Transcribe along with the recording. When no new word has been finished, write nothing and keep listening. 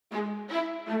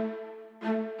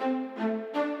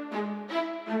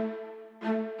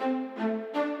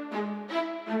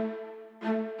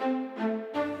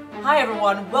Hi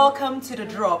everyone, welcome to The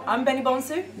Drop. I'm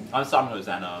Mensah-Bonsu. I'm Sam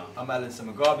Hosanna. I'm Aysun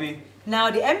Sen. Now,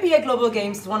 the NBA Global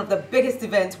Games is one of the biggest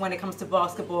events when it comes to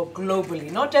basketball globally,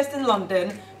 not just in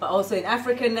London, but also in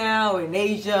Africa now, in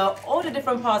Asia, all the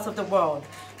different parts of the world.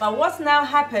 But what's now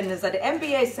happened is that the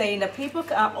NBA is saying that people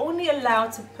are only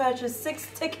allowed to purchase 6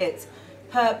 tickets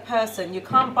per person. You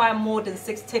can't buy more than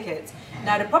 6 tickets.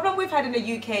 Now, the problem we've had in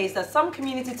the UK is that some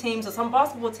community teams or some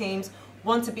basketball teams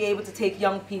want to be able to take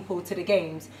young people to the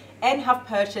games and have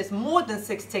purchased more than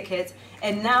 6 tickets,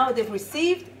 and now they've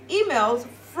received emails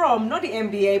from, not the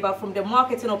NBA, but from the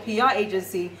marketing or PR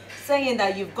agency saying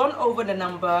that you've gone over the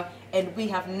number and we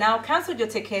have now cancelled your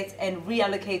tickets and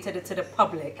reallocated it to the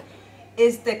public.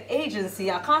 Is the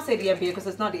agency, I can't say the NBA because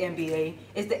it's not the NBA,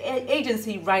 is the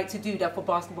agency right to do that for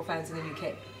basketball fans in the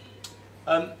UK?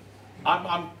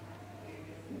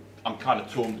 I'm kind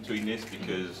of torn between this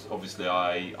because obviously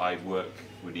I work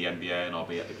with the NBA and I'll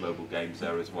be at the global games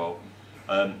there as well.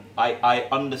 I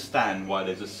understand why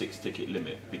there's a 6 ticket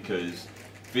limit, because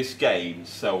this game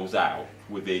sells out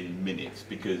within minutes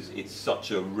because it's such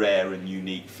a rare and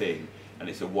unique thing and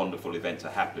it's a wonderful event to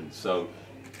happen. So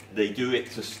they do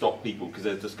it to stop people, because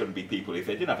there's just going to be people, if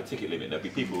they didn't have a ticket limit, there'll be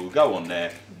people who go on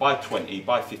there, buy 20,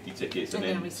 buy 50 tickets and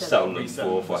then sell them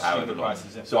for however long.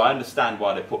 So I understand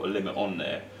why they put a limit on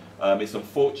there. It's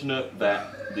unfortunate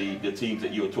that the teams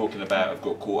that you were talking about have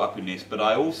got caught up in this, but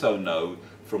I also know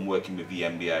from working with the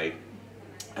NBA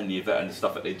and the event and the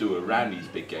stuff that they do around these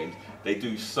big games, they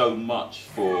do so much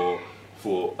for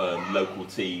local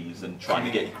teams and trying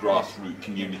to get grassroots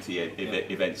community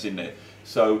events in there.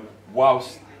 So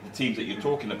whilst the teams that you're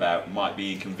talking about might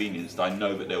be inconvenienced, I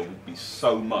know that there will be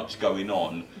so much going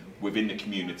on within the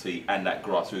community and that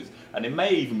grassroots, and it may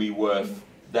even be worth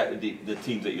that the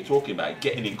teams that you're talking about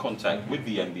getting in contact with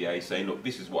the NBA, saying, look,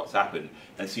 this is what's happened,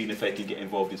 and seeing if they can get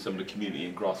involved in some of the community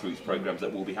and grassroots programs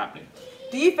that will be happening.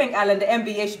 Do you think, Alan, the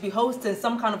NBA should be hosting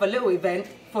some kind of a little event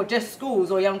for just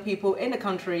schools or young people in the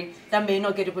country that may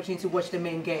not get the opportunity to watch the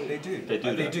main game? They do. They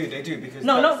do. Because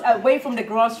no, not away from the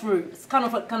grassroots. Kind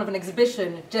of an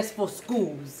exhibition just for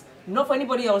schools, not for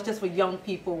anybody else, just for young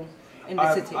people in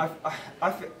the city.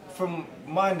 From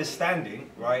my understanding,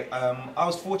 right, I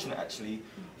was fortunate actually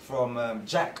from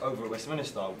Jack over at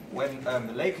Westminster. When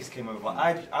the Lakers came over,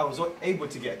 I was able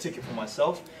to get a ticket for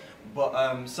myself,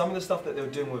 but some of the stuff that they were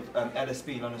doing with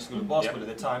LSB, London School of Basketball,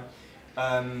 at the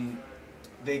time,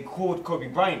 they called Kobe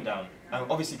Bryant down. And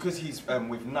obviously, because he's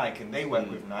with Nike and they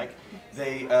work with Nike,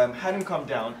 they had him come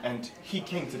down and he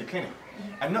came to the clinic.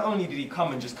 And not only did he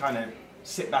come and just kind of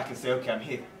sit back and say, okay, I'm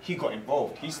here, he got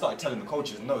involved. He started telling the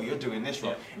coaches, no, you're doing this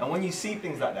wrong. And when you see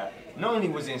things like that, not only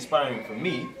was it inspiring for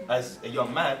me as a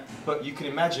young man, but you can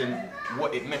imagine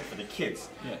what it meant for the kids.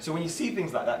 So when you see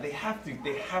things like that, they have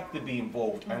to be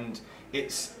involved, and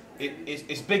it's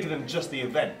bigger than just the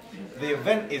event. The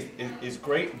event is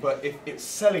great, but if it's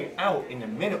selling out in a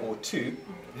minute or two,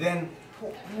 then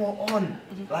put more on.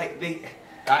 Like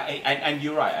and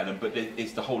you're right, Adam, but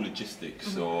it's the whole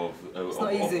logistics of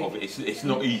it's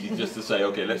not easy just to say,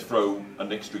 okay, let's throw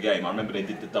an extra game. I remember they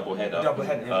did the double header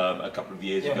a couple of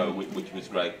years ago, which was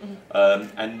great.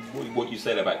 And what you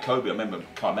said about Kobe, I remember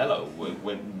Carmelo,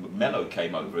 when Melo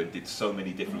came over and did so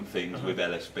many different things with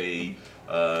LSB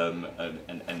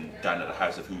and down at the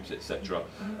House of Hoops, etc.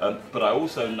 But I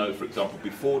also know, for example,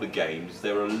 before the games,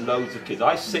 there are loads of kids.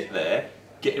 I sit there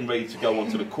getting ready to go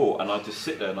onto the court, and I just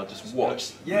sit there and I just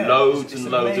watch loads and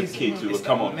loads of kids who have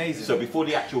come on. So before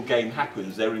the actual game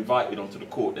happens, they're invited onto the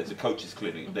court. There's a coach's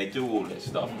clinic. They do all this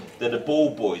stuff. They're the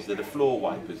ball boys. They're the floor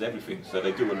wipers. Everything. So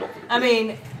they do a lot for the kids. I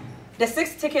mean, the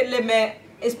 6 ticket limit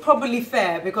is probably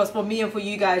fair, because for me and for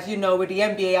you guys, you know, with the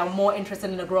NBA, I'm more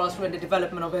interested in the grassroots and the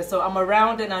development of it. So I'm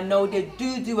around and I know they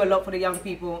do a lot for the young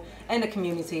people and the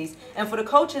communities. And for the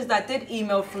coaches that did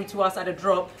email through to us at The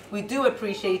Drop, we do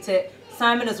appreciate it.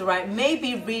 Simon is right.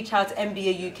 Maybe reach out to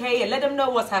NBA UK and let them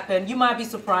know what's happened. You might be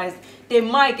surprised. They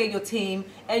might get your team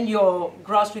and your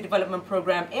grassroots development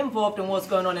program involved in what's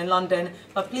going on in London.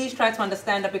 But please try to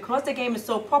understand that because the game is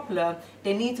so popular,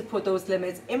 they need to put those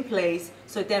limits in place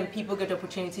so then people get the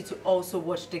opportunity to also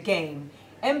watch the game.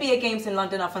 NBA games in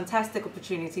London are fantastic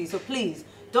opportunities. So please,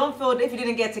 don't feel that if you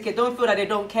didn't get a ticket, don't feel that they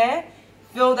don't care.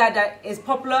 Feel that is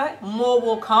popular, more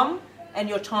will come. and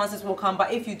your chances will come.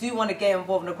 But if you do want to get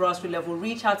involved on a grassroots level,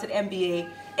 reach out to the NBA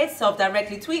itself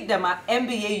directly. Tweet them at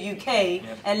NBA UK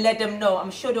and let them know.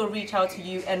 I'm sure they'll reach out to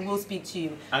you and we'll speak to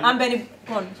you. And I'm Benny.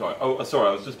 Go on. Sorry,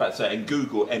 I was just about to say, and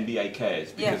Google NBA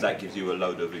Cares, because that gives you a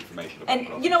load of information about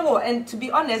And you know what? And to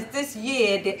be honest, this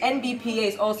year the NBPA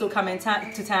is also coming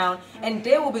to town, and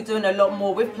they will be doing a lot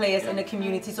more with players in the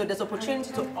community. So there's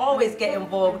opportunity to always get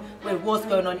involved with what's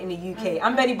going on in the UK.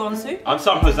 I'm Benson-Bonsu. I'm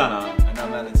Sam Hosanna. And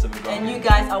I'm Alan. And you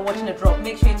guys are watching The Drop.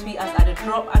 Make sure you tweet us at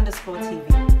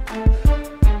 @the_drop_TV.